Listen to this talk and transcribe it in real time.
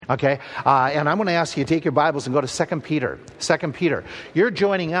Okay? And I'm going to ask you to take your Bibles and go to 2 Peter. 2 Peter. You're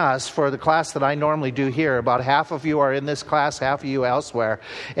joining us for the class that I normally do here. About half of you are in this class, half of you elsewhere.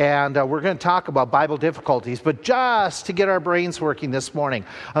 And we're going to talk about Bible difficulties. But just to get our brains working this morning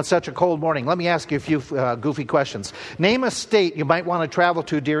on such a cold morning, let me ask you a few goofy questions. Name a state you might want to travel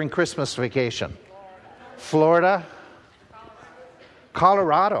to during Christmas vacation. Florida?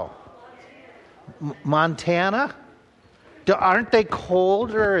 Colorado? Montana? Aren't they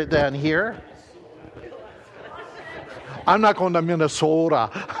colder than here? I'm not going to Minnesota,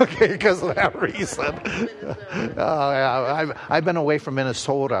 okay, because of that reason. I've been away from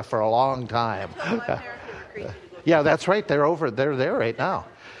Minnesota for a long time. Yeah, that's right. They're there right now.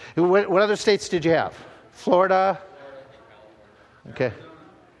 What other states did you have? Florida? Okay.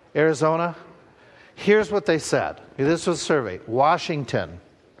 Arizona? Here's what they said. This was a survey. Washington.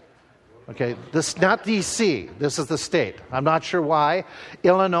 Okay, this is not D.C., this is the state. I'm not sure why.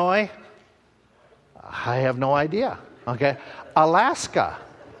 Illinois, I have no idea. Okay, Alaska,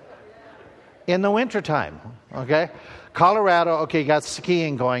 in the wintertime. Okay, Colorado, okay, you got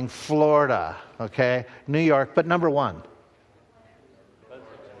skiing going. Florida, okay, New York, but number one.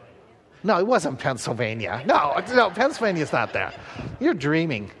 No, it wasn't Pennsylvania. No, Pennsylvania's not there. You're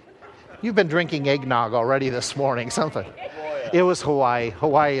dreaming. You've been drinking eggnog already this morning, something. It was Hawaii.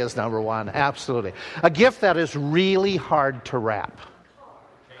 Hawaii is number one, absolutely. A gift that is really hard to wrap.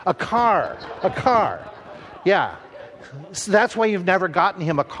 A car. Yeah. So that's why you've never gotten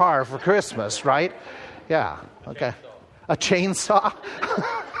him a car for Christmas, right? Yeah, okay. A chainsaw?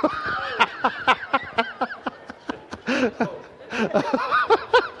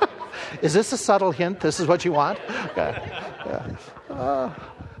 Is this a subtle hint? This is what you want? Okay. Yeah.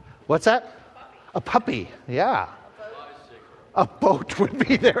 What's that? A puppy, yeah. A boat would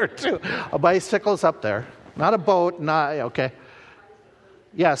be there too. A bicycle's up there. Not a boat, okay.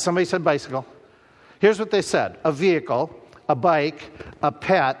 Yeah, somebody said bicycle. Here's what they said. A vehicle, a bike, a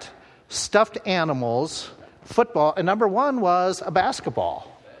pet, stuffed animals, football, and number one was a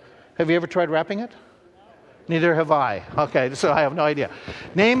basketball. Have you ever tried wrapping it? Neither have I. Okay, so I have no idea.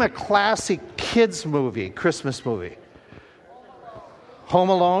 Name a classic kids movie, Christmas movie. Home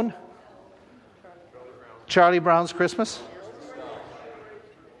Alone? Charlie Brown's Christmas?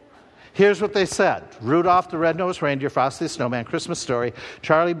 Here's what they said. Rudolph the Red-Nosed Reindeer, Frosty the Snowman, Christmas Story,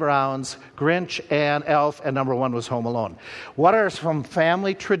 Charlie Brown's, Grinch, and Elf, and number one was Home Alone. What are some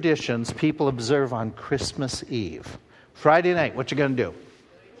family traditions people observe on Christmas Eve? Friday night, what you going to do?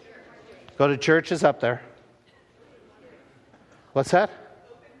 Go to church is up there. What's that?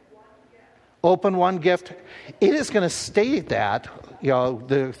 Open one gift. It is going to state that,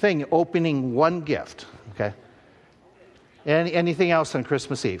 the thing, opening one gift. Okay. Anything else on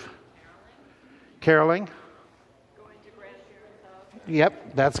Christmas Eve? Caroling? Going to grandparents'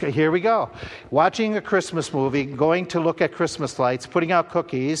 house. Yep, here we go. Watching a Christmas movie, going to look at Christmas lights, putting out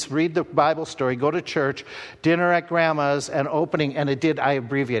cookies, read the Bible story, go to church, dinner at grandma's, and opening, and I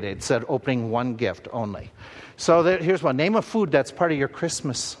abbreviated, it said opening one gift only. So here's one. Name a food that's part of your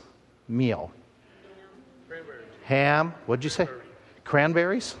Christmas meal. Cranberries. Ham, what'd you say?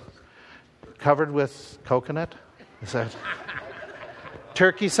 Cranberries? Covered with coconut? Is that...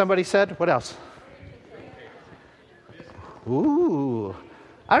 Turkey, somebody said? What else? Ooh.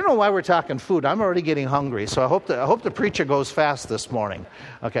 I don't know why we're talking food. I'm already getting hungry, so I hope the preacher goes fast this morning.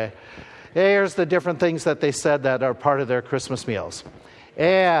 Okay. Here's the different things that they said that are part of their Christmas meals.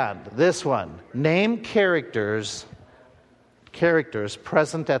 And this one. Name characters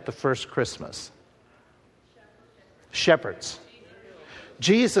present at the first Christmas. Shepherds.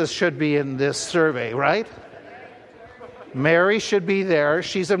 Jesus should be in this survey, right? Mary should be there.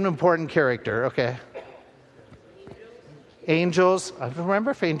 She's an important character. Okay. Angels. I don't remember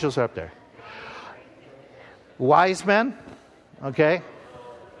if angels are up there. Wise men. Okay.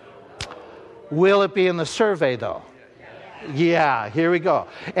 Will it be in the survey, though? Yeah, here we go.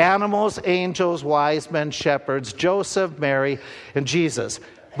 Animals, angels, wise men, shepherds, Joseph, Mary, and Jesus.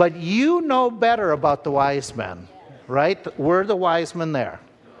 But you know better about the wise men, right? Were the wise men there?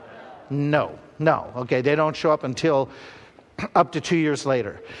 No. Okay, they don't show up until up to 2 years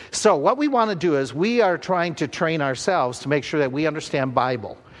later. So what we want to do is we are trying to train ourselves to make sure that we understand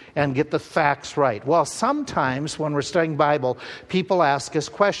Bible and get the facts right. Well, sometimes when we're studying Bible, people ask us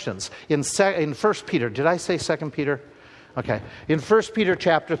questions. In 1 Peter, did I say 2 Peter? Okay. In 1 Peter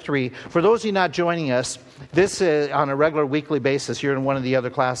chapter 3, for those of you not joining us, this is on a regular weekly basis. You're in one of the other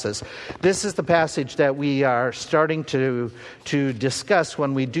classes. This is the passage that we are starting to discuss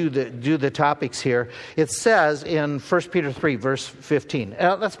when we do the topics here. It says in 1 Peter 3, verse 15.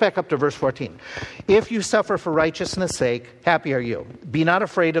 Let's back up to verse 14. If you suffer for righteousness' sake, happy are you. Be not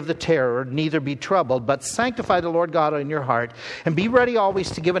afraid of the terror, neither be troubled, but sanctify the Lord God in your heart, and be ready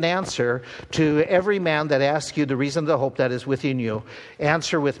always to give an answer to every man that asks you the reason of the hope that is within you.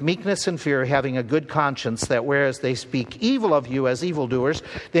 Answer with meekness and fear, having a good conscience, that whereas they speak evil of you as evildoers,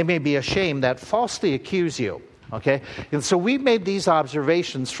 they may be ashamed that falsely accuse you. Okay, and so we made these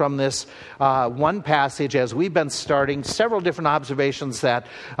observations from this one passage as we've been starting several different observations that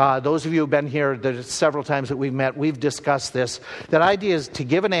those of you who have been here, there's several times that we've met, we've discussed this. That idea is to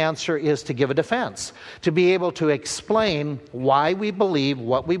give an answer is to give a defense, to be able to explain why we believe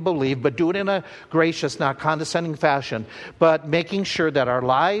what we believe, but do it in a gracious, not condescending fashion, but making sure that our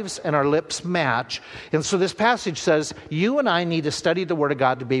lives and our lips match. And so this passage says, you and I need to study the Word of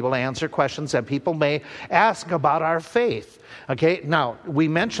God to be able to answer questions that people may ask about our faith. Okay, now, we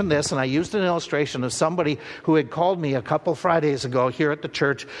mentioned this, and I used an illustration of somebody who had called me a couple Fridays ago here at the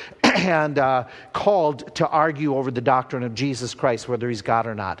church and called to argue over the doctrine of Jesus Christ, whether he's God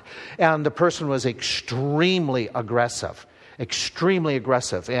or not. And the person was extremely aggressive.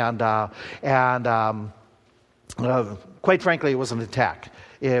 And quite frankly, it was an attack.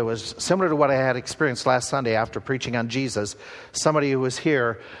 It was similar to what I had experienced last Sunday after preaching on Jesus. Somebody who was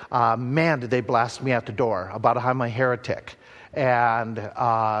here, man, did they blast me at the door about how I'm a heretic. And,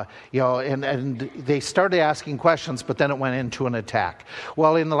 and they started asking questions, but then it went into an attack.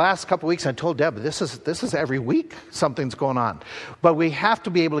 Well, in the last couple of weeks, I told Deb, this is every week something's going on. But we have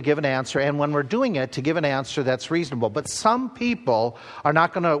to be able to give an answer, and when we're doing it, to give an answer that's reasonable. But some people we're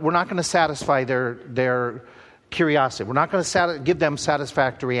not going to satisfy their curiosity. We're not going to give them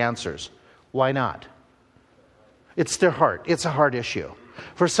satisfactory answers. Why not? It's their heart. It's a heart issue.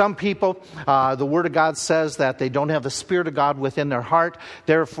 For some people, the Word of God says that they don't have the Spirit of God within their heart.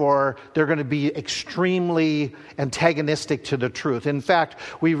 Therefore, they're going to be extremely antagonistic to the truth. In fact,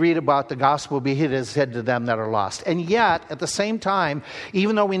 we read about the gospel be hid as head to them that are lost. And yet, at the same time,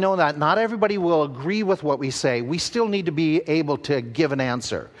 even though we know that not everybody will agree with what we say, we still need to be able to give an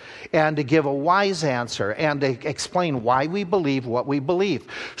answer and to give a wise answer and to explain why we believe what we believe.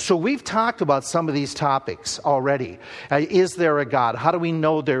 So we've talked about some of these topics already. Is there a God? How do we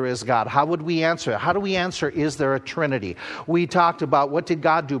know there is God? How would we answer? How do we answer, is there a Trinity? We talked about what did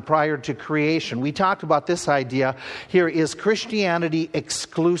God do prior to creation. We talked about this idea here, is Christianity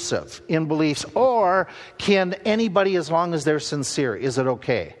exclusive in beliefs, or can anybody, as long as they're sincere, is it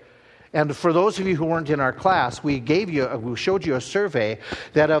okay? And for those of you who weren't in our class, we showed you a survey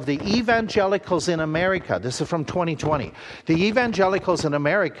that of the evangelicals in America, this is from 2020, the evangelicals in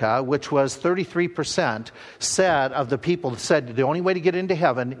America, which was 33%, said of the people said the only way to get into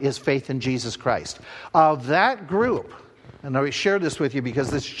heaven is faith in Jesus Christ. Of that group, and I share this with you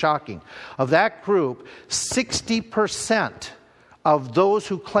because this is shocking, of that group, 60% of those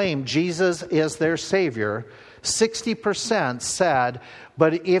who claim Jesus is their Savior, 60% said,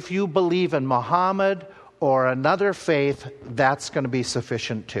 but if you believe in Muhammad or another faith, that's going to be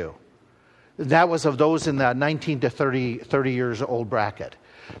sufficient too. That was of those in the 19 to 30 years old bracket.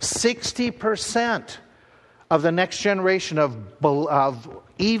 60% of the next generation of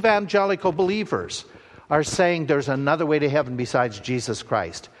evangelical believers are saying there's another way to heaven besides Jesus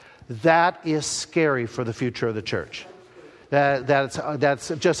Christ. That is scary for the future of the church.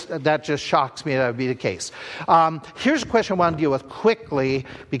 That just shocks me that would be the case. Here's a question I want to deal with quickly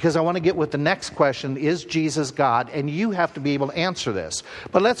because I want to get with the next question, is Jesus God? And you have to be able to answer this.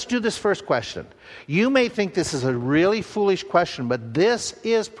 But let's do this first question. You may think this is a really foolish question, but this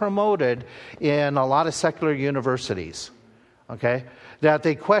is promoted in a lot of secular universities. Okay? That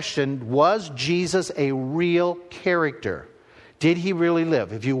they question, was Jesus a real character? Did he really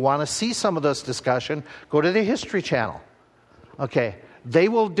live? If you want to see some of this discussion, go to the History Channel. Okay, they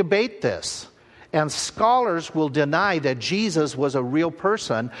will debate this. And scholars will deny that Jesus was a real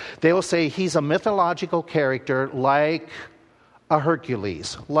person. They will say he's a mythological character like a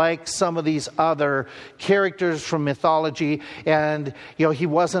Hercules, like some of these other characters from mythology, and he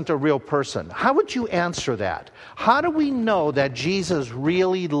wasn't a real person. How would you answer that? How do we know that Jesus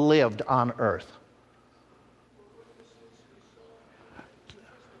really lived on earth?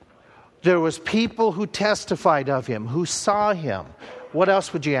 There was people who testified of him, who saw him. What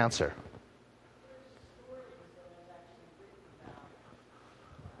else would you answer?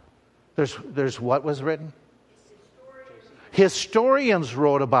 There's what was written? Historians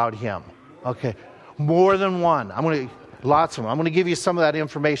wrote about him. Okay. More than one. Lots of them. I'm going to give you some of that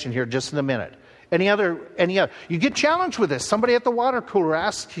information here just in a minute. Any other? You get challenged with this. Somebody at the water cooler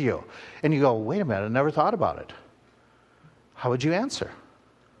asks you, and you go, wait a minute, I never thought about it. How would you answer?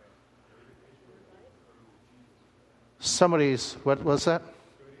 What was that?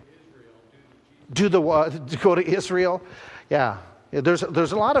 Go to Israel? Yeah. There's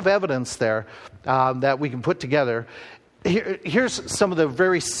a lot of evidence there that we can put together. Here's some of the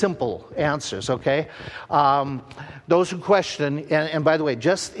very simple answers, okay? Those who question, and by the way,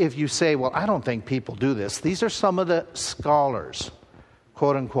 just if you say, well, I don't think people do this, these are some of the scholars,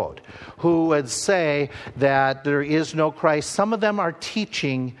 quote unquote, who would say that there is no Christ. Some of them are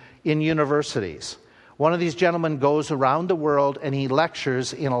teaching in universities. One of these gentlemen goes around the world and he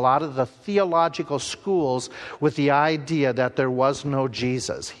lectures in a lot of the theological schools with the idea that there was no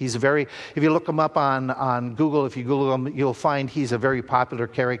Jesus. If you look him up on Google, if you Google him, you'll find he's a very popular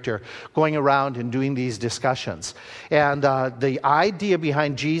character going around and doing these discussions. And the idea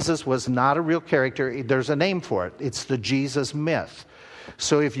behind Jesus was not a real character. There's a name for it. It's the Jesus myth.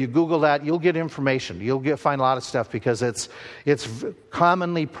 So if you Google that, you'll get information. You'll find a lot of stuff because it's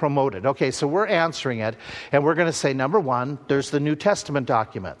commonly promoted. Okay, so we're answering it, and we're going to say, number one, there's the New Testament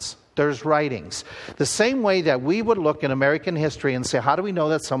documents. There's writings. The same way that we would look in American history and say, how do we know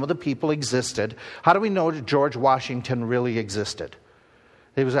that some of the people existed? How do we know that George Washington really existed?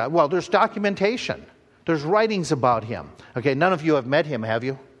 There's documentation. There's writings about him. Okay, none of you have met him, have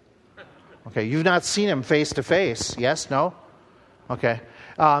you? Okay, you've not seen him face to face. Yes? No? Okay,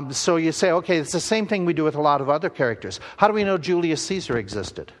 so you say, okay, it's the same thing we do with a lot of other characters. How do we know Julius Caesar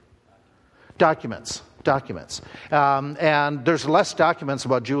existed? Documents. And there's less documents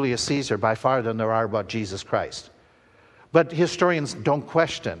about Julius Caesar by far than there are about Jesus Christ. But historians don't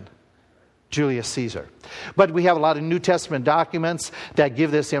question Julius Caesar. But we have a lot of New Testament documents that give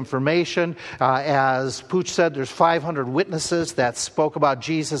this information. As Pooch said, there's 500 witnesses that spoke about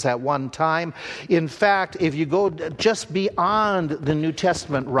Jesus at one time. In fact, if you go just beyond the New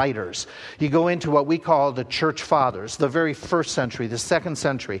Testament writers, you go into what we call the church fathers, the very first century, the second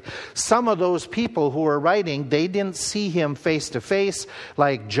century. Some of those people who were writing, they didn't see him face to face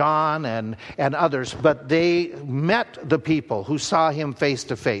like John and others, but they met the people who saw him face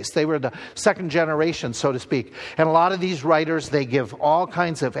to face. They were the second generation, so to speak. And a lot of these writers, they give all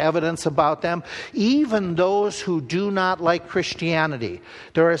kinds of evidence about them. Even those who do not like Christianity.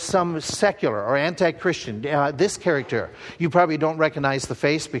 There are some secular or anti-Christian. This character, you probably don't recognize the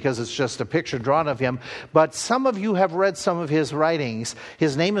face because it's just a picture drawn of him. But some of you have read some of his writings.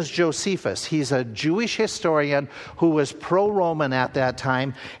 His name is Josephus. He's a Jewish historian who was pro-Roman at that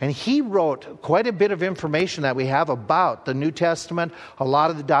time. And he wrote quite a bit of information that we have about the New Testament, a lot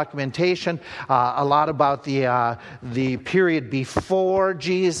of the documentation, a lot about the period before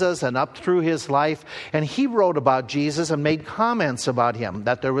Jesus and up through his life. And he wrote about Jesus and made comments about him,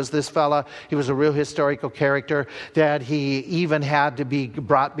 that there was this fella, he was a real historical character, that he even had to be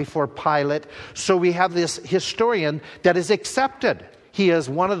brought before Pilate. So we have this historian that is accepted. He is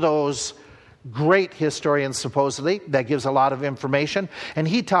one of those great historians, supposedly, that gives a lot of information, and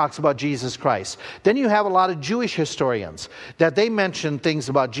he talks about Jesus Christ. Then you have a lot of Jewish historians that they mention things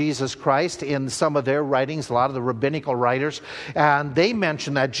about Jesus Christ in some of their writings, a lot of the rabbinical writers, and they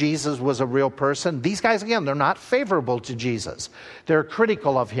mention that Jesus was a real person. These guys, again, they're not favorable to Jesus. They're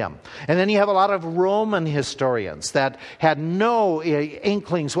critical of him. And then you have a lot of Roman historians that had no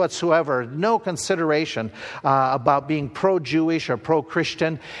inklings whatsoever, no consideration about being pro-Jewish or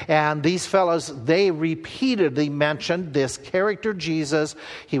pro-Christian, and these fellows, they repeatedly mentioned this character Jesus.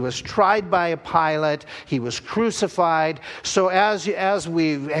 He was tried by a Pilate. He was crucified. So as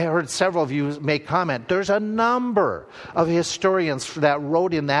we've heard several of you make comment, there's a number of historians that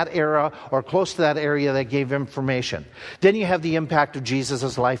wrote in that era or close to that area that gave information. Then you have the impact of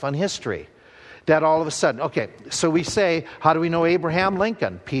Jesus' life on history. That all of a sudden, okay, so we say, how do we know Abraham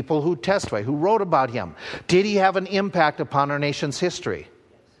Lincoln? People who testify, who wrote about him. Did he have an impact upon our nation's history?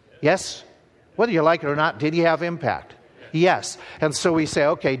 Yes? Whether you like it or not, did he have impact? Yes. And so we say,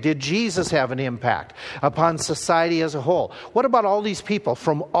 okay, did Jesus have an impact upon society as a whole? What about all these people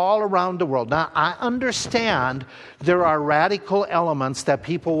from all around the world? Now, I understand there are radical elements that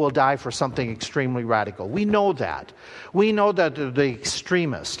people will die for something extremely radical. We know that. We know that they're the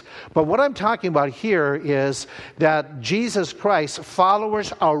extremist. But what I'm talking about here is that Jesus Christ,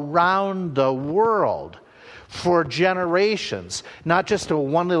 followers around the world, for generations, not just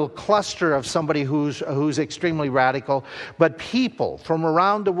one little cluster of somebody who's extremely radical, but people from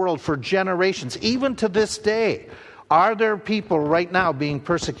around the world for generations, even to this day. Are there people right now being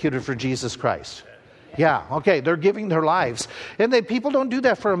persecuted for Jesus Christ? Yeah, okay, they're giving their lives. And people don't do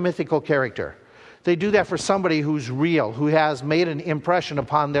that for a mythical character. They do that for somebody who's real, who has made an impression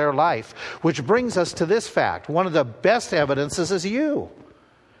upon their life. Which brings us to this fact. One of the best evidences is you.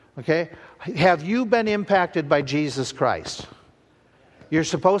 Okay? Have you been impacted by Jesus Christ? You're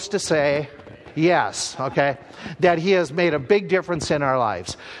supposed to say yes, okay? That he has made a big difference in our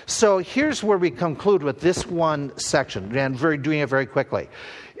lives. So here's where we conclude with this one section, and doing it very quickly.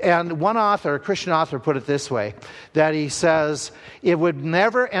 And one author, a Christian author, put it this way, that he says, it would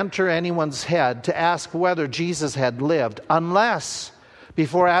never enter anyone's head to ask whether Jesus had lived unless,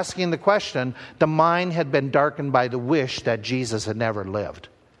 before asking the question, the mind had been darkened by the wish that Jesus had never lived.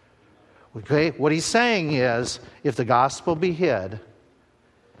 Okay? What he's saying is, if the gospel be hid,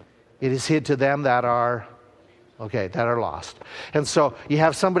 it is hid to them that are lost. And so you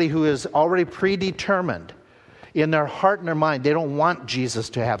have somebody who is already predetermined in their heart and their mind. They don't want Jesus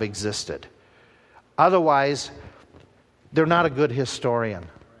to have existed. Otherwise, they're not a good historian.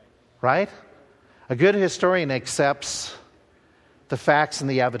 Right? A good historian accepts the facts and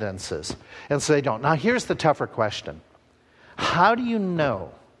the evidences. And so they don't. Now here's the tougher question. How do you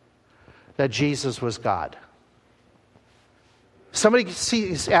know that Jesus was God? Somebody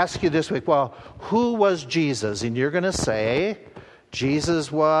asks you this week, well, who was Jesus? And you're going to say, Jesus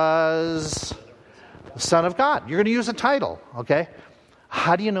was the Son of God. You're going to use a title, okay?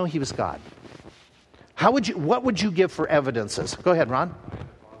 How do you know he was God? What would you give for evidences? Go ahead, Ron.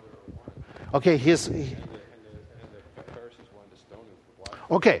 Okay,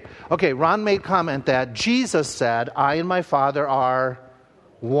 Okay, Ron made comment that Jesus said, I and my Father are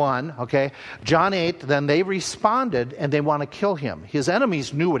one, okay? John 8, then they responded and they want to kill him. His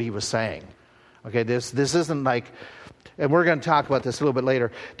enemies knew what he was saying. Okay, this isn't like, and we're going to talk about this a little bit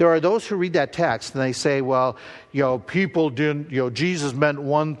later. There are those who read that text and they say, well, people didn't, Jesus meant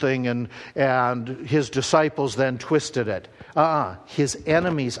one thing and his disciples then twisted it. His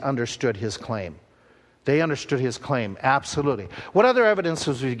enemies understood his claim. They understood his claim, absolutely. What other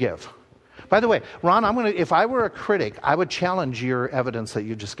evidences would you give? By the way, Ron, if I were a critic, I would challenge your evidence that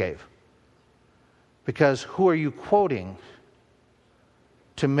you just gave. Because who are you quoting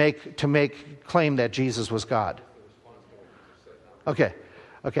to make claim that Jesus was God? Okay.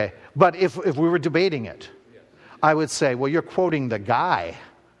 But if we were debating it, I would say, well, you're quoting the guy.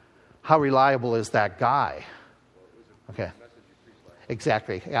 How reliable is that guy? Okay.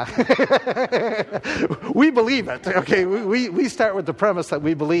 Exactly. Yeah. We believe it. Okay. We start with the premise that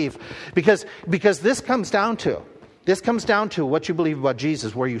we believe, because this comes down to what you believe about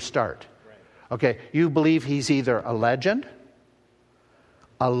Jesus, where you start. Okay. You believe he's either a legend,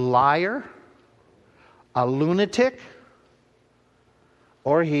 a liar, a lunatic,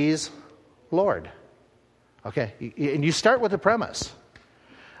 or he's Lord. Okay. And you start with the premise.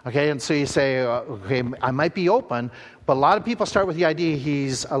 Okay, and so you say, okay, I might be open, but a lot of people start with the idea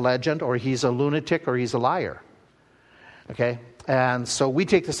he's a legend, or he's a lunatic, or he's a liar. Okay, and so we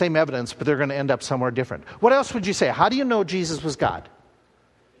take the same evidence, but they're going to end up somewhere different. What else would you say? How do you know Jesus was God?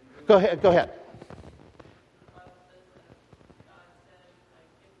 Go ahead.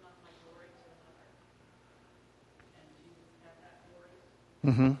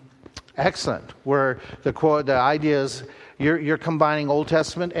 Mm-hmm. Excellent. Where the idea is, you're combining Old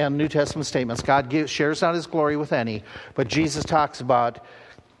Testament and New Testament statements. God shares not his glory with any, but Jesus talks about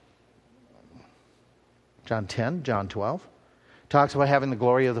John 10, John 12, talks about having the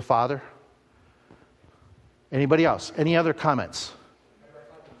glory of the Father. Anybody else? Any other comments?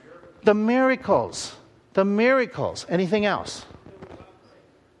 The miracles. Anything else?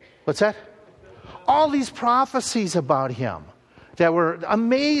 What's that? All these prophecies about him that were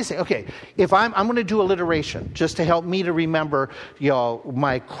amazing. Okay, if I'm going to do alliteration just to help me to remember,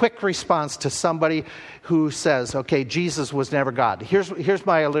 my quick response to somebody who says, okay, Jesus was never God. Here's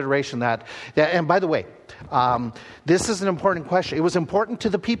my alliteration that and by the way, this is an important question. It was important to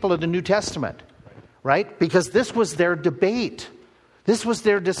the people of the New Testament, right? Because this was their debate. This was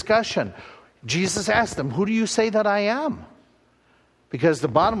their discussion. Jesus asked them, who do you say that I am? Because the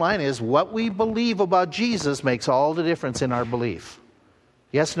bottom line is, what we believe about Jesus makes all the difference in our belief.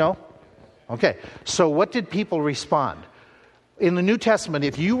 Yes, no? Okay, so what did people respond? In the New Testament,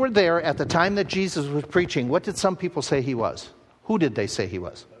 if you were there at the time that Jesus was preaching, what did some people say he was? Who did they say he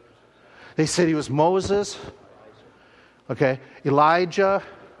was? They said he was Moses, okay, Elijah,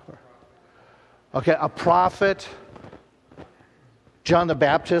 okay, a prophet, John the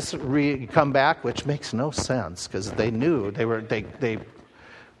Baptist come back, which makes no sense because they knew they.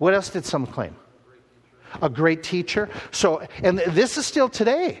 What else did some claim? A great teacher. So, and this is still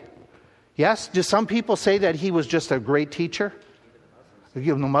today. Yes, do some people say that he was just a great teacher?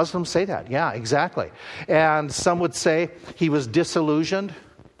 The Muslims say that. Yeah, exactly. And some would say he was disillusioned.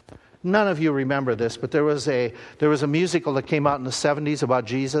 None of you remember this, but there was a musical that came out in the 70s about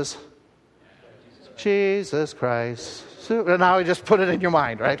Jesus. Jesus Christ. Now I just put it in your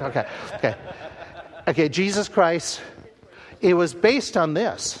mind, right? Okay, Jesus Christ. It was based on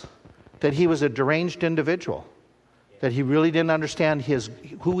this, that he was a deranged individual, that he really didn't understand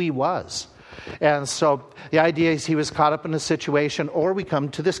who he was. And so the idea is he was caught up in a situation, or we come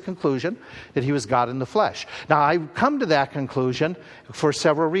to this conclusion that he was God in the flesh. Now, I come to that conclusion for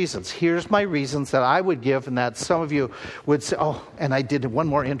several reasons. Here's my reasons that I would give, and that some of you would say, oh, and I did one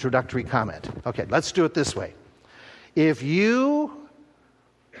more introductory comment. Okay, let's do it this way. If you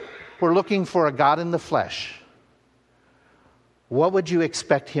were looking for a God in the flesh, what would you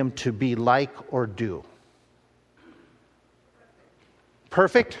expect him to be like or do?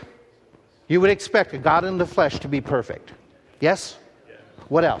 Perfect? You would expect a God in the flesh to be perfect. Yes? Yes.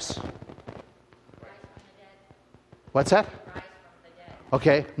 What else? What's that?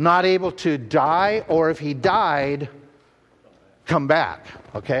 Okay. Not able to die, or if he died, come back.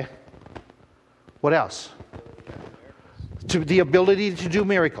 Okay. What else? To the ability to do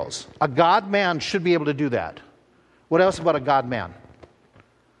miracles. A God-man should be able to do that. What else about a God-man?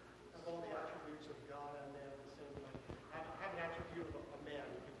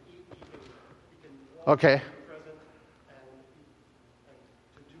 Okay.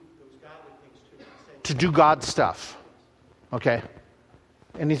 To do God stuff. Okay.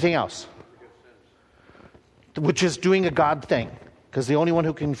 Anything else? Which is doing a God thing. Because the only one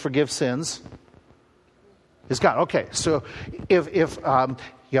who can forgive sins is God. Okay. So if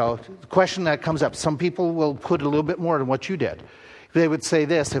the question that comes up, some people will put a little bit more than what you did. They would say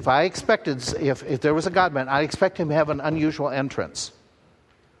this: if there was a God-man, I expect him to have an unusual entrance.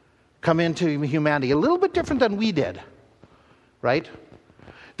 Come into humanity a little bit different than we did, right?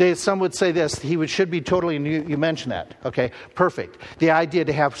 Some would say this: should be totally, and you mentioned that, okay, perfect. The idea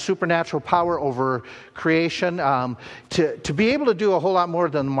to have supernatural power over creation, to be able to do a whole lot more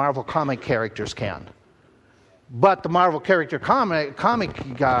than the Marvel comic characters can. But the Marvel comic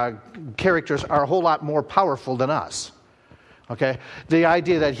characters are a whole lot more powerful than us. Okay, the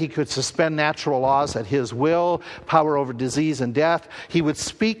idea that he could suspend natural laws at his will, power over disease and death. He would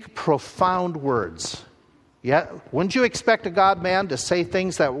speak profound words. Yeah, wouldn't you expect a God-man to say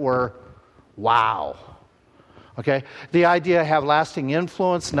things that were, wow? Okay, the idea to have lasting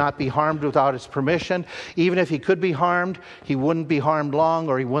influence, not be harmed without his permission. Even if he could be harmed, he wouldn't be harmed long,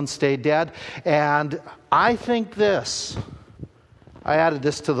 or he wouldn't stay dead. And I think I added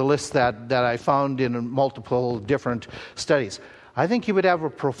this to the list that I found in multiple different studies. I think he would have a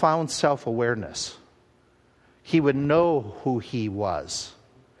profound self-awareness. He would know who he was.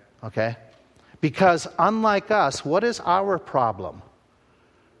 Okay? Because unlike us, what is our problem?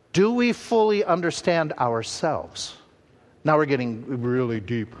 Do we fully understand ourselves? Now we're getting really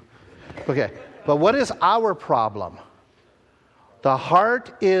deep. Okay. But what is our problem? The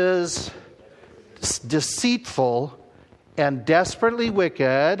heart is deceitful and desperately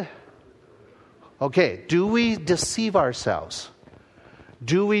wicked. Okay, do we deceive ourselves?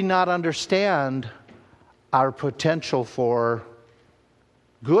 Do we not understand our potential for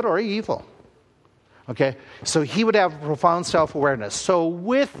good or evil? Okay, so he would have profound self-awareness. So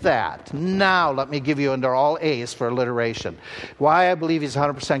with that, now let me give you under all A's for alliteration why I believe he's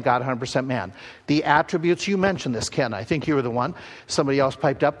 100% God, 100% man. The attributes, you mentioned this, Ken. I think you were the one. Somebody else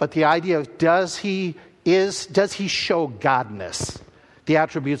piped up. But the idea of does he show godness? The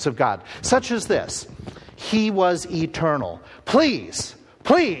attributes of God. Such as this: he was eternal. Please,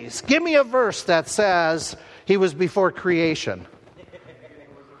 give me a verse that says he was before creation.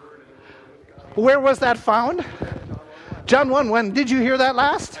 Where was that found? John 1. When did you hear that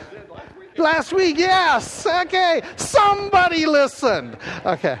last? Last week, yes. Okay. Somebody listened.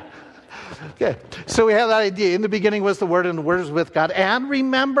 Okay. So we have that idea. In the beginning was the Word, and the Word was with God. And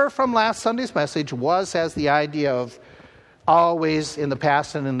remember from last Sunday's message, was as the idea of always in the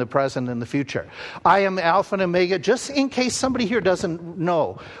past and in the present and the future. I am Alpha and Omega. Just in case somebody here doesn't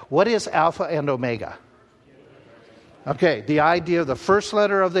know, what is Alpha and Omega? Okay, the idea of the first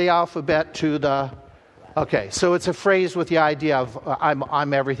letter of the alphabet to the... Okay, so it's a phrase with the idea of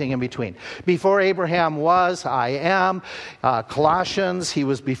I'm everything in between. Before Abraham was, I am. Colossians, he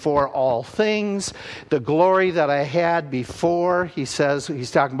was before all things. The glory that I had before, he says,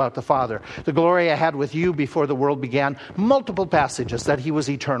 he's talking about the Father. The glory I had with you before the world began. Multiple passages that he was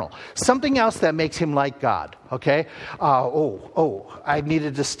eternal. Something else that makes him like God, okay? I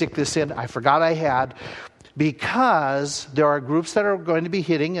needed to stick this in. I forgot I had... Because there are groups that are going to be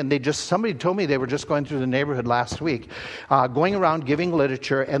hitting, and somebody told me they were just going through the neighborhood last week, going around giving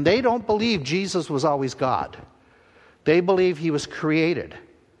literature, and they don't believe Jesus was always God. They believe he was created.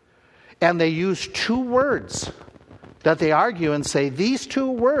 And they use two words that they argue and say these two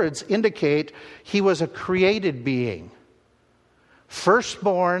words indicate he was a created being.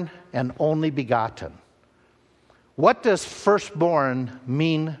 Firstborn and only begotten. What does firstborn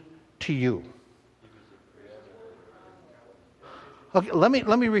mean to you? Okay, let me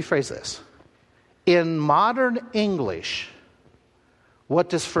rephrase this. In modern English, what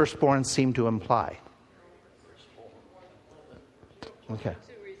does firstborn seem to imply? Okay.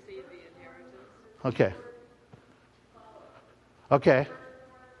 To receive the inheritance. Okay. Okay.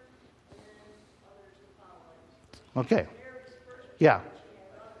 Okay. Yeah.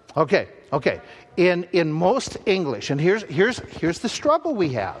 Okay. Okay. In most English, and here's the struggle we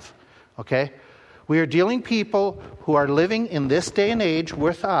have. Okay? We are dealing people who are living in this day and age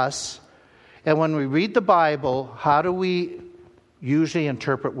with us, and when we read the Bible, how do we usually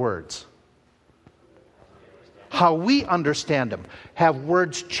interpret words? How we understand them. Have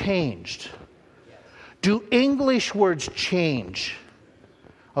words changed? Do English words change?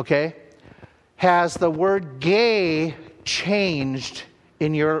 Okay? Has the word gay changed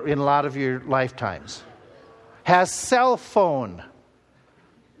in a lot of your lifetimes? Has cell phone?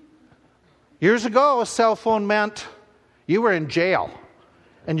 Years ago, a cell phone meant you were in jail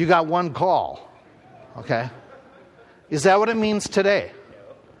and you got one call. Okay? Is that what it means today?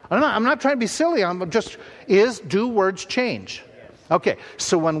 I'm not trying to be silly. Do words change? Okay,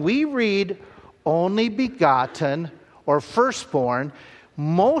 so when we read only begotten or firstborn,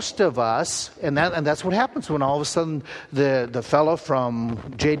 most of us, and that's what happens when all of a sudden the fellow from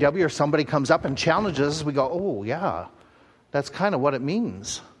JW or somebody comes up and challenges us, we go, oh yeah, that's kind of what it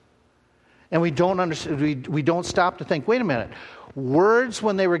means. And we don't understand, we don't stop to think, wait a minute, words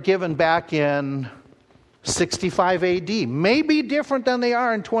when they were given back in 65 AD may be different than they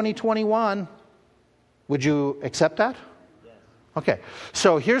are in 2021. Would you accept that? Okay,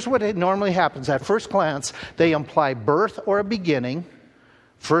 so here's what it normally happens. At first glance, they imply birth or a beginning.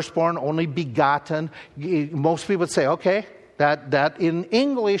 Firstborn, only begotten. Most people would say, okay, that in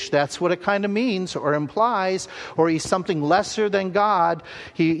English, that's what it kind of means or implies, or he's something lesser than God.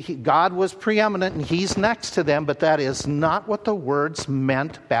 God was preeminent and he's next to them, but that is not what the words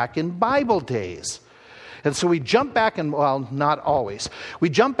meant back in Bible days. And so we jump back, and well, not always.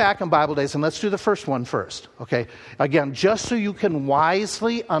 We jump back in Bible days, and let's do the first one first, okay? Again, just so you can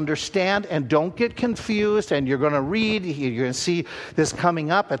wisely understand and don't get confused, and you're going to read, you're going to see this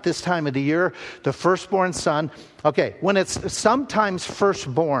coming up at this time of the year, the firstborn son. Okay, when it's sometimes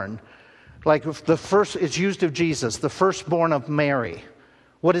firstborn, like the first, it's used of Jesus, the firstborn of Mary.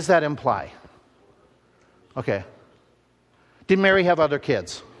 What does that imply? Okay. Did Mary have other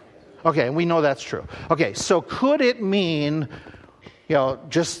kids? Okay, and we know that's true. Okay, so could it mean,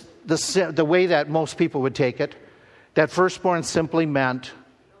 just the way that most people would take it, that firstborn simply meant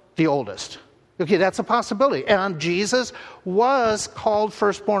the oldest? Okay, that's a possibility. And Jesus was called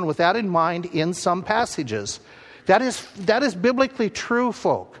firstborn with that in mind in some passages. That is biblically true,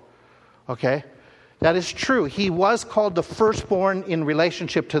 folk. Okay? That is true. He was called the firstborn in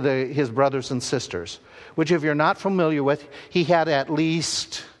relationship to his brothers and sisters, which if you're not familiar with, he had at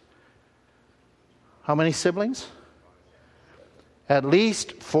least... How many siblings? At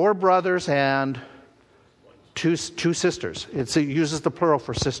least 4 brothers and two sisters. It uses the plural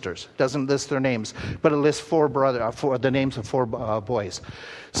for sisters. It doesn't list their names, but it lists the names of 4 boys.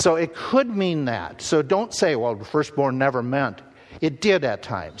 So it could mean that. So don't say, well, the firstborn never meant. It did at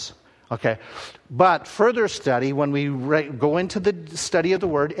times. Okay, but further study, when we go into the study of the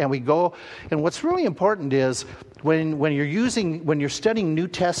word, and we go, and what's really important is when you're studying New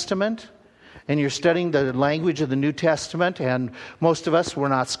Testament. And you're studying the language of the New Testament, and most of us were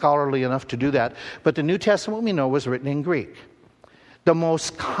not scholarly enough to do that. But the New Testament, we know, was written in Greek. The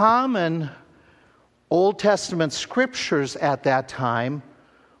most common Old Testament scriptures at that time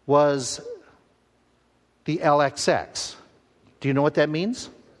was the LXX. Do you know what that means?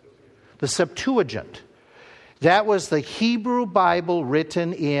 The Septuagint. That was the Hebrew Bible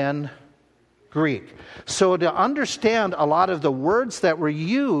written in Greek. So to understand a lot of the words that were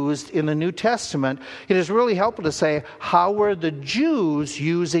used in the New Testament, it is really helpful to say, how were the Jews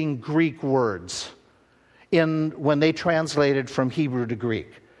using Greek words when they translated from Hebrew to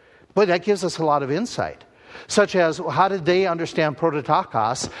Greek? Boy, that gives us a lot of insight. Such as, how did they understand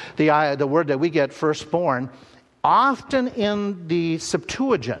prototokos, the word that we get firstborn? Often in the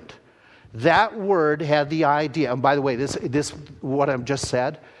Septuagint, that word had the idea, and by the way, this what I've just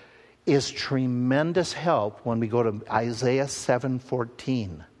said, is tremendous help when we go to Isaiah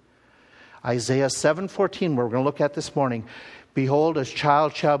 7:14. Isaiah 7:14, we're going to look at this morning. Behold, a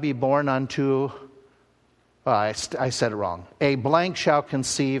child shall be born unto I said it wrong. A blank shall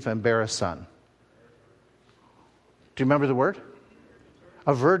conceive and bear a son. Do you remember the word?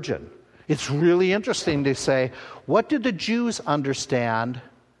 A virgin. It's really interesting to say, what did the Jews understand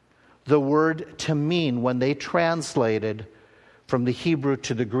the word to mean when they translated from the Hebrew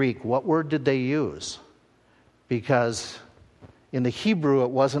to the Greek? What word did they use? Because in the Hebrew it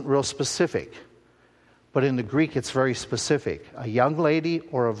wasn't real specific, but in the Greek it's very specific. A young lady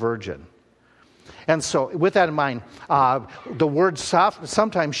or a virgin. And so with that in mind, the word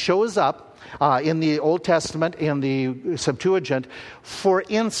sometimes shows up in the Old Testament, in the Septuagint. For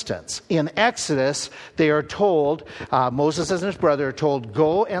instance, in Exodus, they are told, Moses and his brother are told,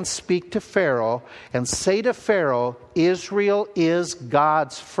 go and speak to Pharaoh and say to Pharaoh, Israel is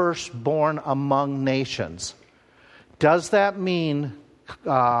God's firstborn among nations. Does that mean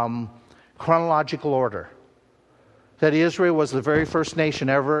chronological order? That Israel was the very first nation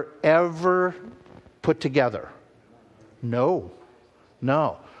ever put together? No.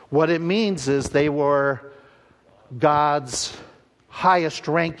 What it means is they were God's highest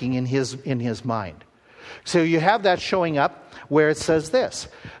ranking in his mind. So you have that showing up where it says this: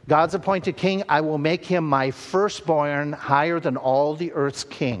 God's appointed king, I will make him my firstborn higher than all the earth's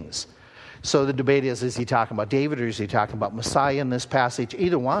kings. So the debate is he talking about David or is he talking about Messiah in this passage?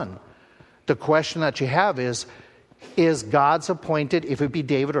 Either one. The question that you have is God's appointed, if it be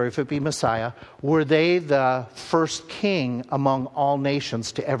David or if it be Messiah, were they the first king among all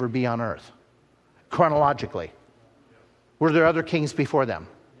nations to ever be on earth? Chronologically. Were there other kings before them?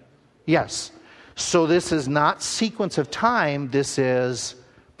 Yes. So this is not sequence of time, this is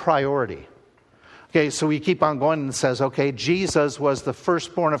priority. Okay, so we keep on going and it says, okay, Jesus was the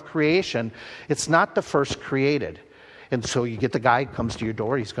firstborn of creation. It's not the first created. And so you get the guy comes to your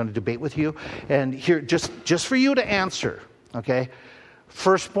door, he's going to debate with you. And here, just for you to answer, okay,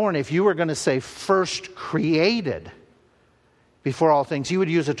 firstborn, if you were going to say first created before all things, you would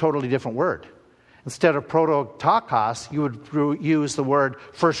use a totally different word. Instead of prototokos, you would use the word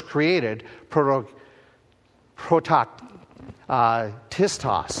first created,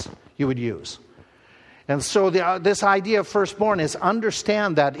 tistos, you would use. And so this idea of firstborn is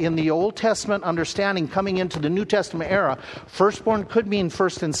understand that in the Old Testament understanding coming into the New Testament era, firstborn could mean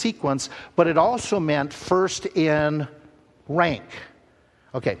first in sequence, but it also meant first in rank.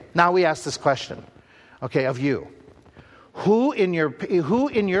 Okay, now we ask this question, okay, of you. Who in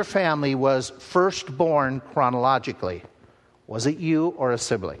your family was firstborn chronologically? Was it you or a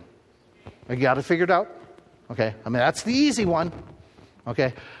sibling? You got it figured out? Okay, I mean, that's the easy one.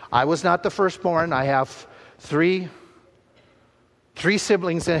 Okay, I was not the firstborn. I have three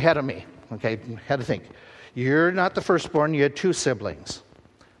siblings ahead of me. Okay, had to think. You're not the firstborn. You had two siblings.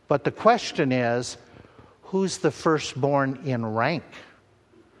 But the question is, who's the firstborn in rank?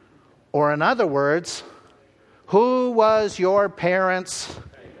 Or in other words, who was your parents?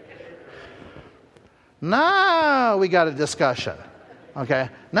 Now we got a discussion. Okay,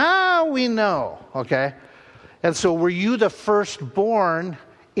 now we know. Okay. And so were you the firstborn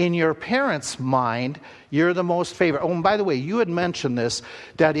in your parents' mind? You're the most favored. Oh, and by the way, you had mentioned this,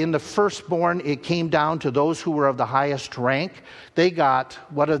 that in the firstborn, it came down to those who were of the highest rank. They got,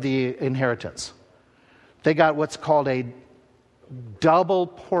 what are the inheritance? They got what's called a double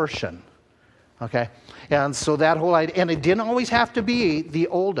portion. Okay? And so that whole idea, and it didn't always have to be the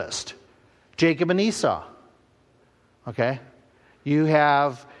oldest. Jacob and Esau. Okay? You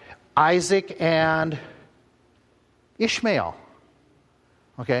have Isaac and Ishmael.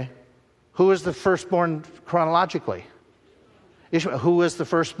 Okay? Who is the firstborn chronologically? Ishmael. Who is the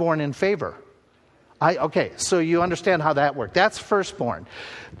firstborn in favor? Okay, so you understand how that worked. That's firstborn.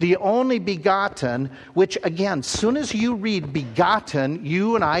 The only begotten, which again, soon as you read begotten,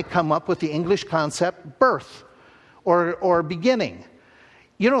 you and I come up with the English concept birth or beginning.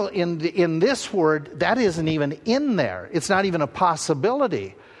 You know, in this word, that isn't even in there. It's not even a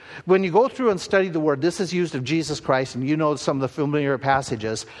possibility. When you go through and study the word, this is used of Jesus Christ, and you know some of the familiar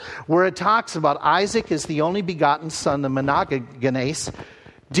passages, where it talks about Isaac is the only begotten son, the monogenes.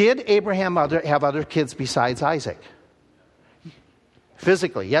 Did Abraham have other kids besides Isaac?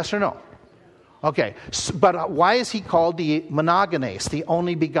 Physically, yes or no? Okay, but why is he called the monogenes, the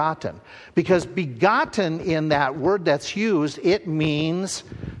only begotten? Because begotten in that word that's used, it means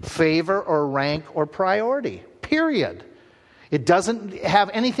favor or rank or priority, period. It doesn't have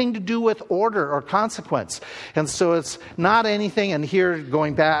anything to do with order or consequence. And so it's not anything, and here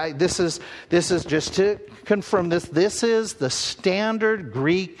going back, this is just to confirm this. This is the standard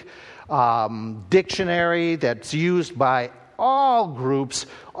Greek dictionary that's used by all groups,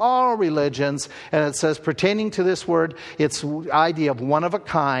 all religions. And it says, pertaining to this word, it's the idea of one of a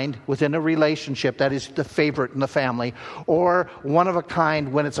kind within a relationship, that is the favorite in the family, or one of a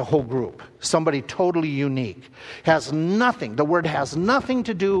kind when it's a whole group, somebody totally unique. The word has nothing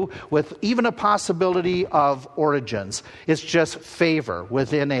to do with even a possibility of origins. It's just favor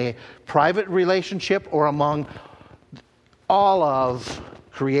within a private relationship or among all of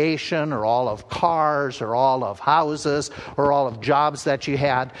creation, or all of cars, or all of houses, or all of jobs that you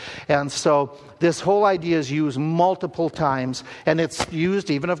had. And so this whole idea is used multiple times, and it's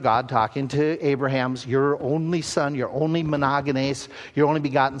used even of God talking to Abraham's, your only son, your only monogenes, your only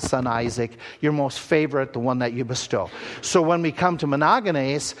begotten son Isaac, your most favorite, the one that you bestow. So when we come to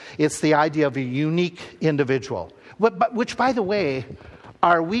monogenes, it's the idea of a unique individual. Which, by the way,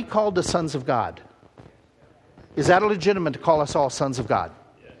 are we called the sons of God? Is that legitimate to call us all sons of God?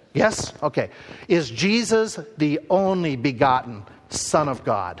 Yes? Okay. Is Jesus the only begotten Son of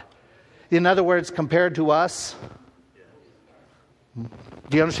God? In other words, compared to us,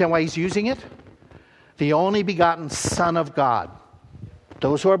 do you understand why he's using it? The only begotten Son of God.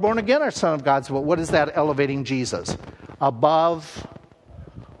 Those who are born again are Son of God. So what is that elevating Jesus? Above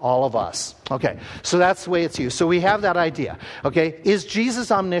all of us. Okay. So that's the way it's used. So we have that idea. Okay. Is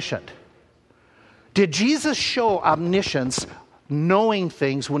Jesus omniscient? Did Jesus show omniscience, knowing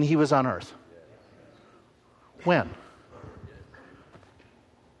things, when he was on earth? When?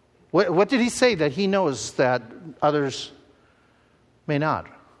 What did he say that he knows that others may not?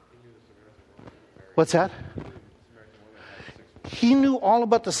 What's that? He knew all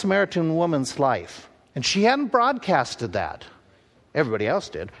about the Samaritan woman's life. And she hadn't broadcasted that. Everybody else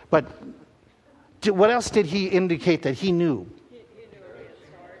did. But what else did he indicate that he knew? He knew a man's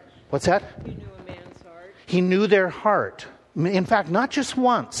heart. What's that? He knew a man's heart. He knew their heart. In fact, not just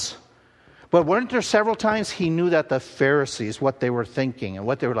once, but weren't there several times he knew that the Pharisees, what they were thinking and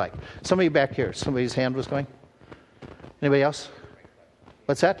what they were like? Somebody back here, somebody's hand was going. Anybody else?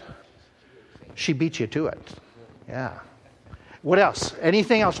 What's that? She beat you to it. Yeah. What else?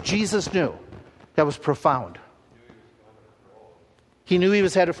 Anything else Jesus knew that was profound? He knew he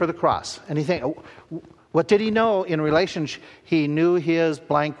was headed for the cross. Anything? What did he know in relationship? He knew his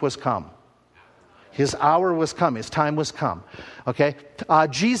blank was come. His hour was come. His time was come. Okay?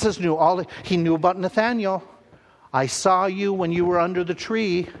 Jesus knew all. He knew about Nathanael. I saw you when you were under the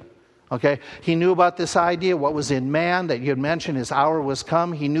tree. Okay? He knew about this idea, what was in man, that you had mentioned, his hour was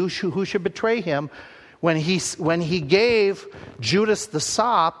come. He knew who should betray him. When he gave Judas the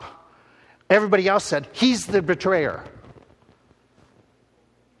sop, everybody else said, he's the betrayer.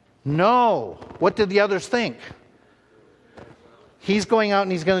 No. What did the others think? He's going out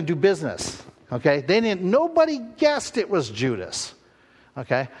and he's going to do business. Okay, nobody guessed it was Judas.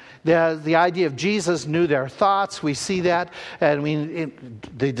 Okay, the idea of Jesus knew their thoughts. We see that, and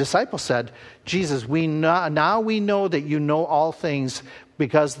the disciples said, "Jesus, now we know that you know all things.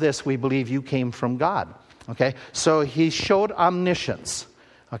 Because this, we believe you came from God." Okay, so he showed omniscience.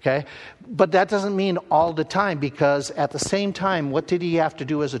 Okay, but that doesn't mean all the time, because at the same time, what did he have to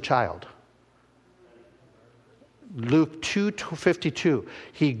do as a child? Luke 2:52.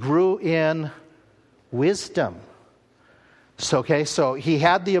 He grew in wisdom. So he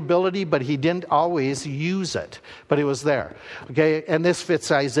had the ability, but he didn't always use it. But it was there. Okay, and this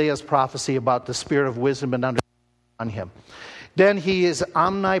fits Isaiah's prophecy about the spirit of wisdom and understanding on him. Then he is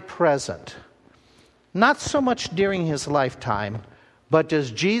omnipresent. Not so much during his lifetime, but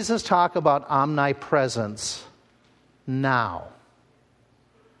does Jesus talk about omnipresence now?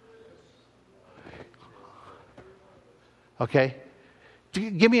 Okay,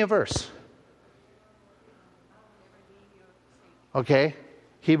 give me a verse. Okay,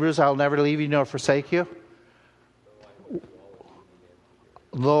 Hebrews, I'll never leave you nor forsake you.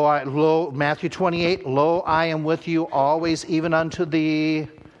 Matthew 28, lo, I am with you always, even unto the...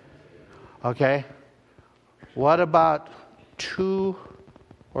 Okay, what about 2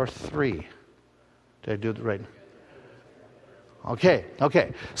 or 3? Did I do the right?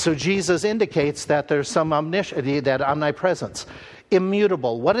 Okay. So Jesus indicates that there's some that omnipresence.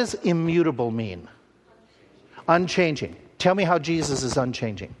 Immutable. What does immutable mean? Unchanging. Tell me how Jesus is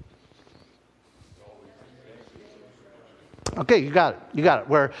unchanging. Okay, you got it.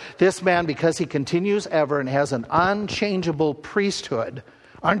 Where this man, because he continues ever and has an unchangeable priesthood,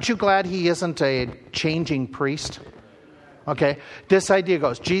 aren't you glad he isn't a changing priest? Okay, this idea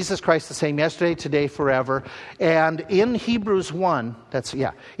goes, Jesus Christ the same yesterday, today, forever. And in Hebrews 1,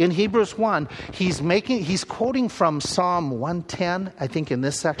 in Hebrews 1, he's quoting from Psalm 110, I think in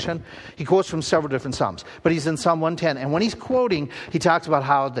this section. He quotes from several different Psalms, but he's in Psalm 110. And when he's quoting, he talks about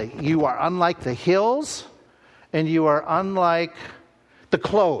how you are unlike the hills and you are unlike the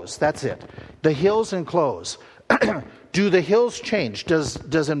clothes. That's it. The hills and clothes. Do the hills change?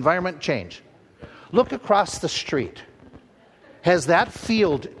 Does environment change? Look across the street. Has that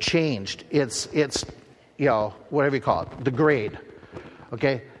field changed? It's whatever you call it, the grade.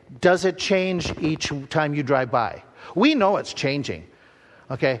 Okay? Does it change each time you drive by? We know it's changing.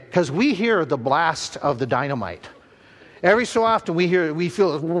 Okay? Because we hear the blast of the dynamite. Every so often we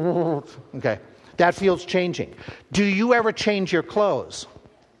feel it. Okay. That field's changing. Do you ever change your clothes?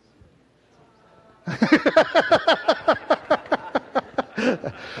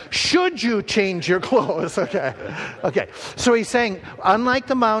 Should you change your clothes? Okay. So he's saying, unlike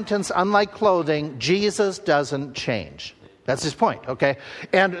the mountains, unlike clothing, Jesus doesn't change. That's his point, okay?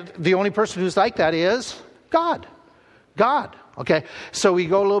 And the only person who's like that is God. Okay? So we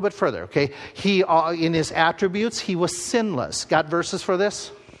go a little bit further, okay? He, in his attributes, he was sinless. Got verses for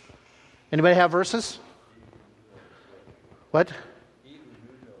this? Anybody have verses? What?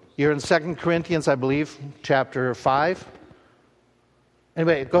 You're in 2 Corinthians, I believe, chapter 5.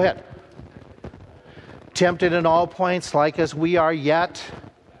 Anybody, go ahead. Tempted in all points, like as we are, yet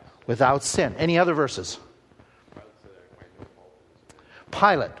without sin. Any other verses?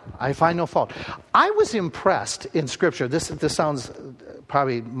 Pilate, I find no fault. I was impressed in Scripture. This sounds,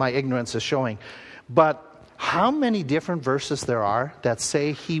 probably my ignorance is showing, but how many different verses there are that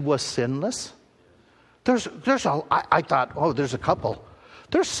say he was sinless? I thought, there's a couple.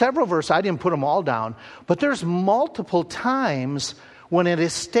 There's several verses. I didn't put them all down, but there's multiple times when it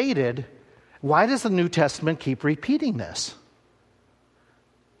is stated. Why does the New Testament keep repeating this?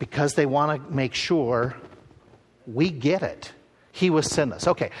 Because they want to make sure we get it. He was sinless.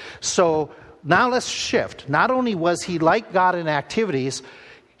 Okay, so now let's shift. Not only was he like God in activities,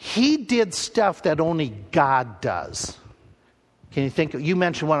 he did stuff that only God does. Can you think? You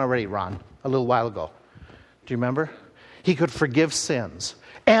mentioned one already, Ron, a little while ago. Do you remember? He could forgive sins.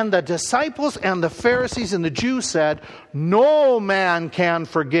 And the disciples and the Pharisees and the Jews said, no man can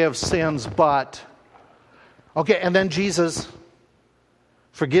forgive sins but... Okay, and then Jesus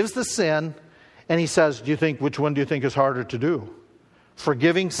forgives the sin, and he says, which one do you think is harder to do?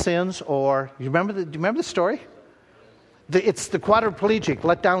 Forgiving sins or... Do you remember the story? It's the quadriplegic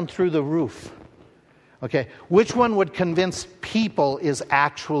let down through the roof. Okay, which one would convince people is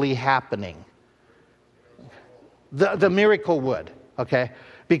actually happening? The miracle would, okay?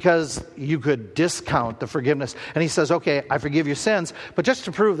 Because you could discount the forgiveness. And he says, okay, I forgive your sins, but just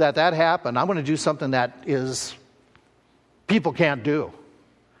to prove that happened, I'm going to do something that is people can't do.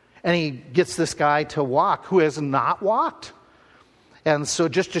 And he gets this guy to walk who has not walked. And so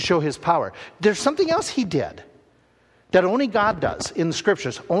just to show his power. There's something else he did that only God does in the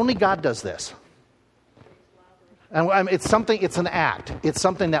Scriptures. Only God does this. And it's an act. It's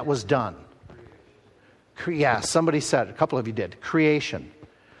something that was done. Yeah, somebody said, a couple of you did. Creation.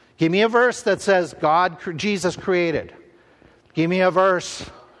 Give me a verse that says Jesus created. Give me a verse.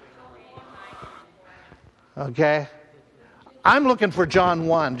 Okay. I'm looking for John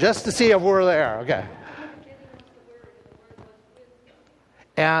 1 just to see if we're there. Okay.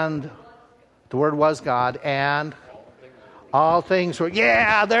 And the Word was God, and all things were...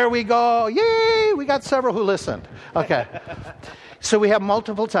 Yeah, there we go. Yay! We got several who listened. Okay. So we have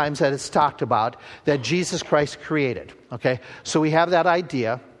multiple times that it's talked about that Jesus Christ created. Okay. So we have that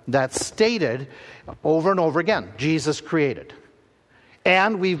idea that's stated over and over again. Jesus created.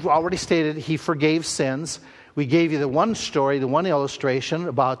 And we've already stated he forgave sins. We gave you the one story, the one illustration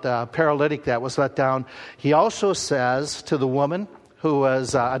about the paralytic that was let down. He also says to the woman who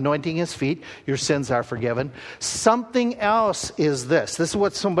was anointing his feet, your sins are forgiven. Something else is this. This is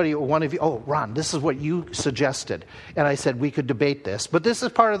what one of you, Ron, this is what you suggested. And I said we could debate this. But this is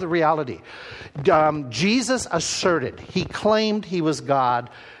part of the reality. Jesus asserted, he claimed he was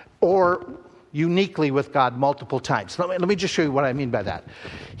God or uniquely with God multiple times. Let me just show you what I mean by that.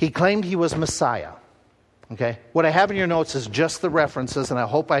 He claimed he was Messiah. Okay? What I have in your notes is just the references, and I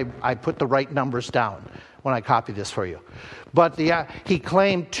hope I put the right numbers down when I copy this for you. But he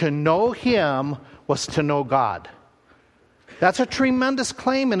claimed to know him was to know God. That's a tremendous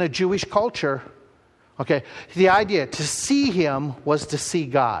claim in a Jewish culture. Okay, the idea to see him was to see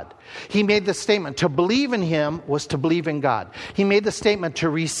God. He made the statement to believe in him was to believe in God. He made the statement to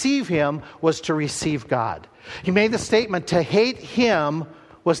receive him was to receive God. He made the statement to hate him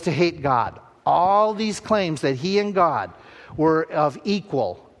was to hate God. All these claims that he and God were of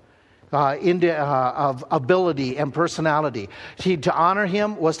equal of ability and personality. To honor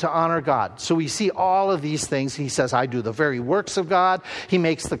him was to honor God. So we see all of these things. He says, I do the very works of God. He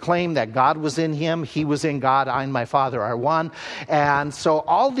makes the claim that God was in him. He was in God. I and my Father are one. And so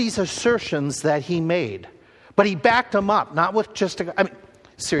all these assertions that he made But he backed them up, not with just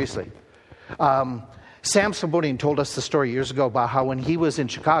seriously. Sam Sabodian told us the story years ago about how when he was in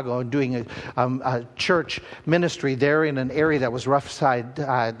Chicago and doing a church ministry there in an area that was rough side,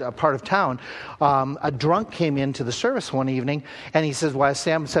 a part of town, a drunk came into the service one evening, and he says,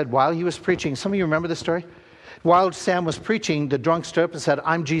 Sam said, while he was preaching, some of you remember this story? While Sam was preaching, the drunk stood up and said,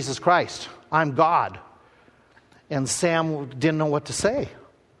 I'm Jesus Christ. I'm God. And Sam didn't know what to say.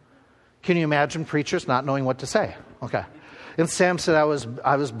 Can you imagine preachers not knowing what to say? Okay. And Sam said, I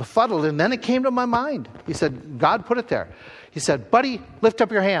was befuddled, and then it came to my mind. He said, God put it there. He said, buddy, lift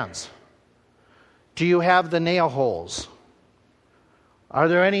up your hands. Do you have the nail holes? Are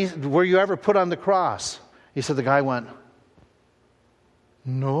there any, were you ever put on the cross? He said, the guy went,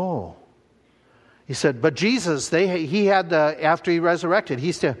 no. He said, but Jesus, he had after he resurrected,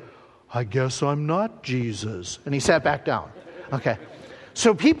 he said, I guess I'm not Jesus. And he sat back down. Okay.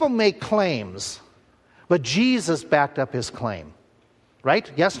 So people make claims, but Jesus backed up his claim.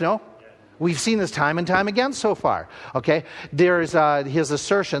 Right? Yes, no? We've seen this time and time again so far. Okay? There's his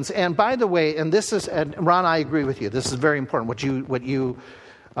assertions. And by the way, and Ron, I agree with you. This is very important, what you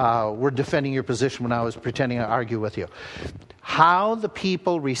were defending your position when I was pretending to argue with you. How the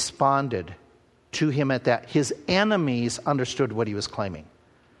people responded to him at that, his enemies understood what he was claiming.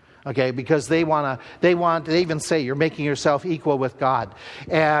 Okay, because they even say you're making yourself equal with God,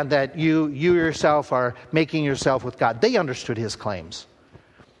 and that you yourself are making yourself with God. They understood his claims.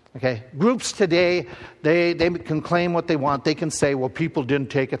 Okay, groups today, they can claim what they want. They can say, well, people didn't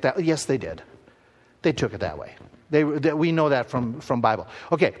take it that way. Yes, they did. They took it that way. We know that from Bible.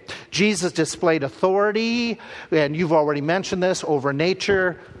 Okay, Jesus displayed authority, and you've already mentioned this, over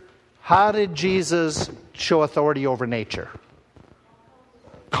nature. How did Jesus show authority over nature?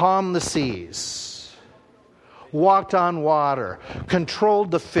 Calmed the seas, walked on water,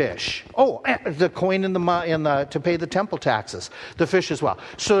 controlled the fish. Oh, the coin to pay the temple taxes, the fish as well.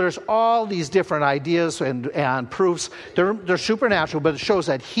 So there's all these different ideas and proofs. They're supernatural, but it shows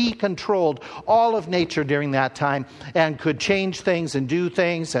that he controlled all of nature during that time and could change things and do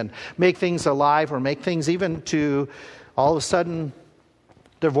things and make things alive, or make things even to all of a sudden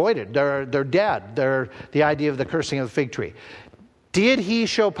they're voided, they're dead. They're the idea of the cursing of the fig tree. Did he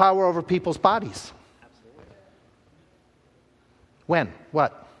show power over people's bodies? Absolutely. When?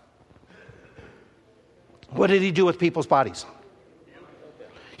 What? What did he do with people's bodies?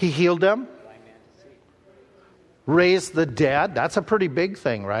 He healed them. Raised the dead. That's a pretty big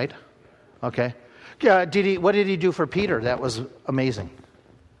thing, right? Okay. What did he do for Peter? That was amazing.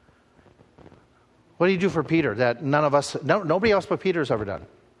 What did he do for Peter that nobody else but Peter's ever done?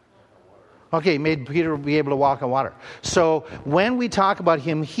 Okay, he made Peter be able to walk on water. So when we talk about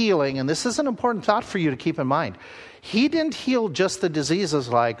him healing, and this is an important thought for you to keep in mind, he didn't heal just the diseases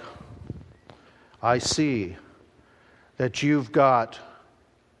like, I see that you've got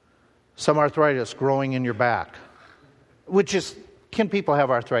some arthritis growing in your back. Can people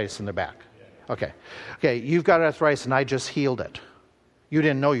have arthritis in their back? Okay, you've got arthritis and I just healed it. You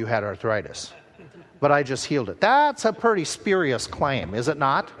didn't know you had arthritis, but I just healed it. That's a pretty spurious claim, is it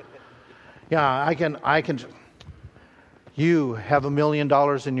not? Yeah, I can. You have $1 million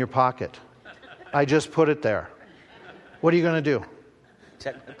in your pocket. I just put it there. What are you going to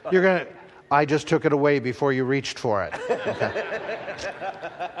do? I just took it away before you reached for it. Okay.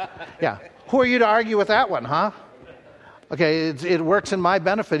 Yeah. Who are you to argue with that one, huh? Okay, it works in my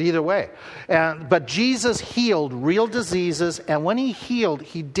benefit either way. But Jesus healed real diseases, and when he healed,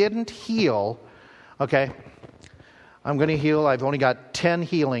 he didn't heal, okay, I'm going to heal, I've only got 10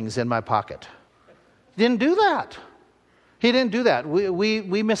 healings in my pocket. He didn't do that. He didn't do that.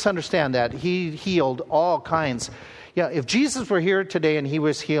 We misunderstand that. He healed all kinds. Yeah, if Jesus were here today and he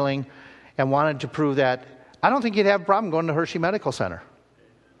was healing and wanted to prove that, I don't think he'd have a problem going to Hershey Medical Center.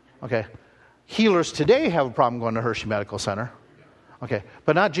 Okay. Healers today have a problem going to Hershey Medical Center. Okay,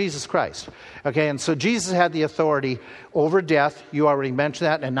 but not Jesus Christ. Okay, and so Jesus had the authority over death. You already mentioned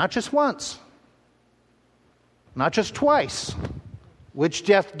that, and not just once. Not just twice. Which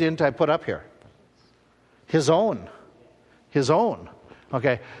death didn't I put up here? His own. His own.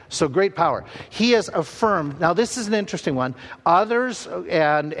 Okay, so great power. He has affirmed. Now this is an interesting one. Others,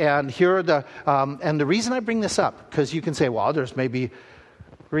 and here are and the reason I bring this up, because you can say, well, others maybe.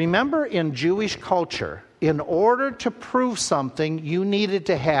 Remember, in Jewish culture, in order to prove something, you needed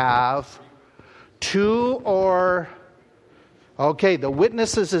to have two or. Okay, the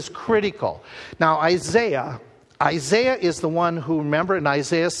witnesses is critical. Now Isaiah is the one who, remember in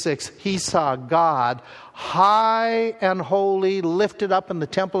Isaiah 6, he saw God high and holy, lifted up in the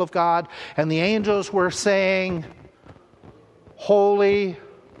temple of God, and the angels were saying, holy,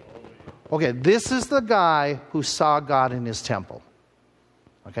 Okay, this is the guy who saw God in his temple.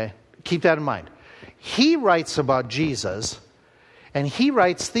 Okay, keep that in mind. He writes about Jesus, and he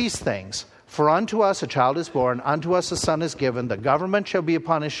writes these things. For unto us a child is born, unto us a son is given, the government shall be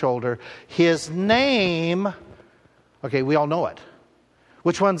upon his shoulder. His name, okay, we all know it.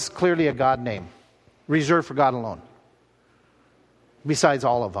 Which one's clearly a God name? Reserved for God alone. Besides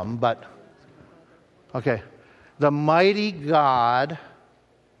all of them, but, okay. The mighty God,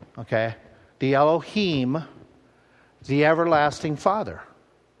 okay, the Elohim, the everlasting Father.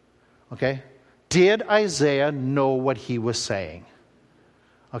 Okay? Did Isaiah know what he was saying?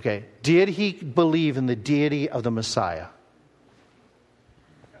 Okay. Did he believe in the deity of the Messiah?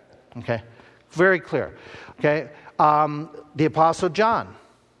 Okay. Very clear. Okay. The Apostle John.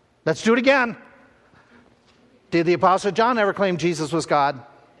 Let's do it again. Did the Apostle John ever claim Jesus was God?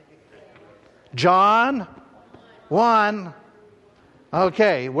 John 1.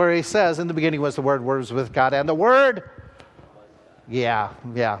 Okay, where he says, in the beginning was the Word was with God, and the Word. Yeah.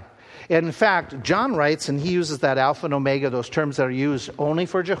 In fact, John writes, and he uses that Alpha and Omega, those terms that are used only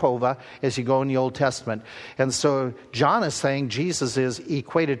for Jehovah as you go in the Old Testament. And so John is saying Jesus is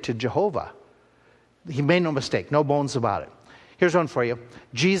equated to Jehovah. He made no mistake, no bones about it. Here's one for you.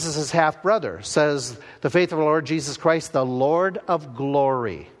 Jesus' half-brother says, the faith of the Lord Jesus Christ, the Lord of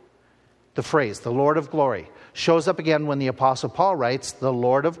glory. The phrase, the Lord of glory, shows up again when the Apostle Paul writes, the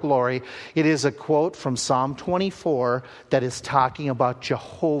Lord of glory. It is a quote from Psalm 24 that is talking about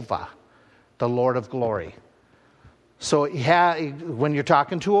Jehovah, the Lord of glory. So when you're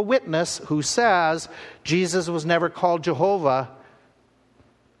talking to a witness who says Jesus was never called Jehovah,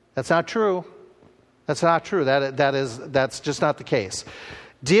 that's not true. That's not true. That's just not the case.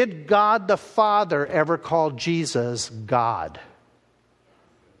 Did God the Father ever call Jesus God?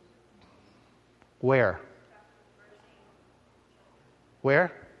 Where?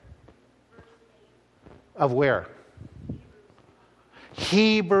 Where? Of where?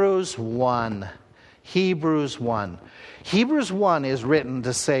 Hebrews 1. Hebrews 1. Hebrews 1 is written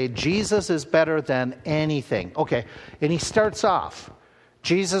to say Jesus is better than anything. Okay, and he starts off.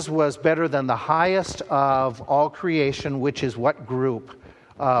 Jesus was better than the highest of all creation, which is what group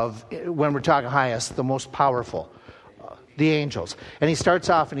of, when we're talking highest, the most powerful? The angels. And he starts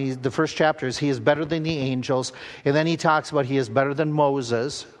off, and the first chapter is he is better than the angels. And then he talks about he is better than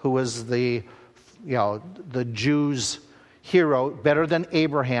Moses, who was the Jews' hero, better than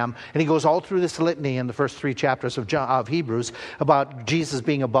Abraham. And he goes all through this litany in the first 3 chapters of Hebrews about Jesus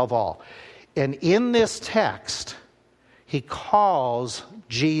being above all. And in this text, he calls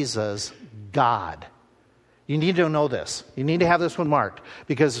Jesus God. You need to know this. You need to have this one marked.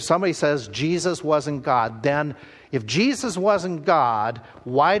 Because if somebody says Jesus wasn't God, then if Jesus wasn't God,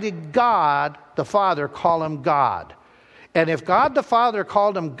 why did God the Father call him God? And if God the Father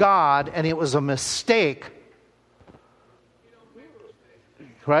called him God and it was a mistake,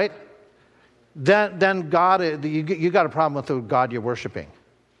 right? Then God, you got a problem with the God you're worshiping.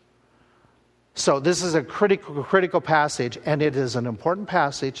 So this is a critical passage, and it is an important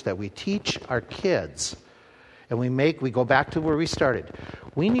passage that we teach our kids. And we go back to where we started.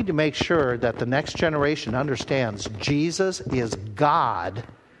 We need to make sure that the next generation understands Jesus is God,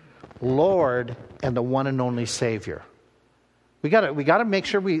 Lord, and the one and only Savior. We got to make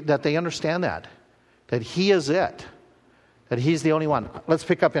sure that they understand that He is it, that He's the only one. Let's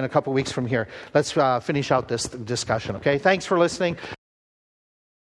pick up in a couple weeks from here. Let's finish out this discussion. Okay, thanks for listening.